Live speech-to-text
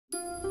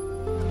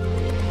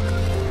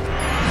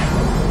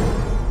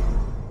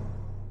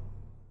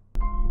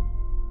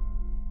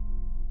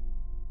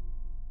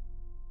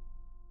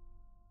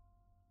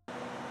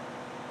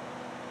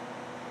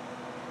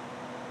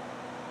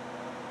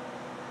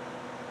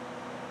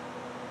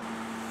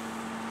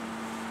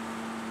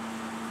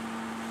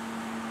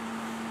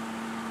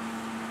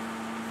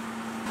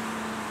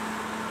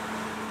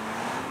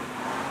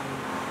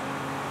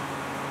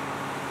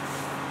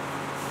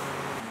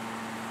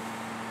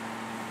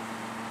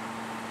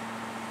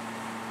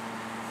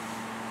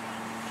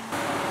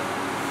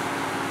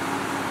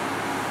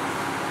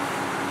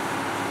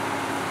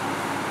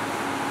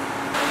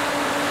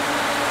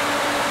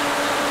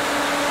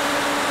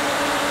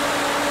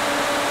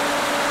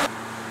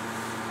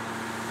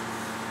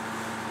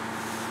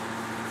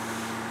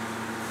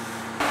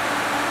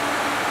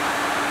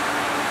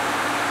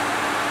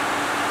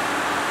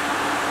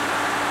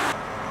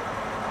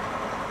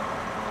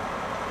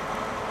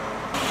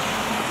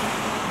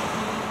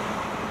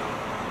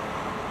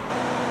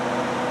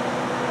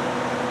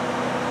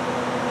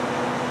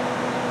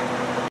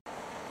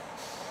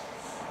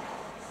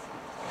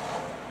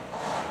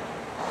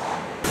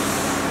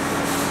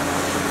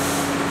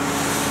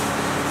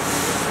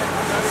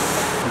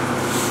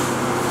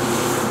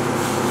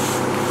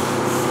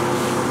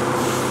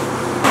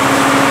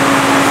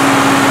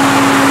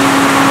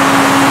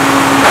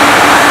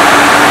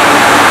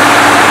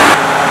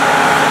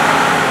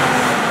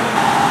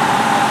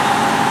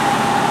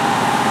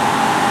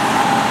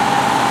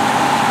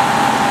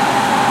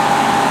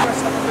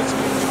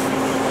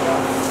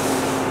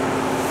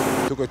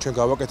ჩვენ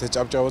გავაკეთეთ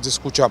ჭავჭავაძის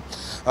ქუჩა,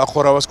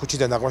 ხორავას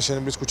ქუჩიდან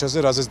აღმაშენებლის ქუჩაზე,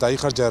 რაზეც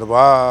დაიხარჯა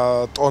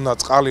 8 ტონა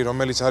წყალი,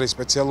 რომელიც არის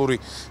სპეციალური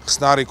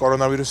ხსნარი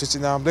კორონავირუსის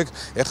წინააღმდეგ.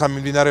 ეხლა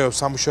მიმდინარეობს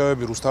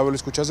სამუშაოები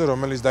რუსთაველის ქუჩაზე,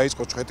 რომელიც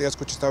დაიწყო ჭყეტიას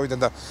ქუჩის თავიდან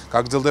და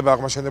გაგრძელდება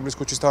აღმაშენებლის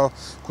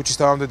ქუჩის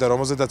თავამდე და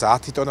რომელზედაც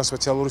 10 ტონა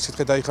სპეციალური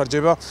სითხე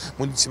დაიხარჯება.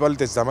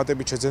 მუნიციპალიტეტის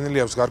დამატებით შეძენილი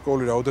აქვს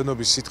გარკვეული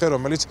რაოდენობის სითხე,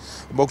 რომელიც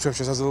მოგცემს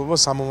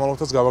შესაძლებლობას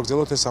სამომავლოდაც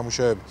გავაგრძელოთ ეს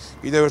სამუშაოები.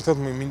 კიდევ ერთხელ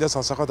მინდა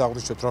სალსახად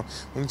აღვნიშნოთ, რომ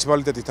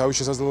მუნიციპალიტეტი თავის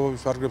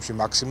შესაძლებლობის ფარგლებში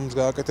მაქსიმუმს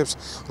გააკეთებს,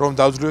 რომ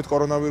დავძლივოთ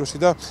კორონავირუსი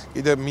და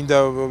კიდევ მინდა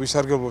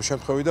ვისარგებლო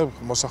შემთხვევით და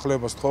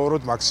მოსახლეობას ვთხოვო,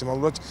 რომ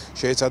მაქსიმალურად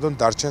შეეცადონ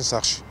დარჩენ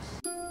სახლში.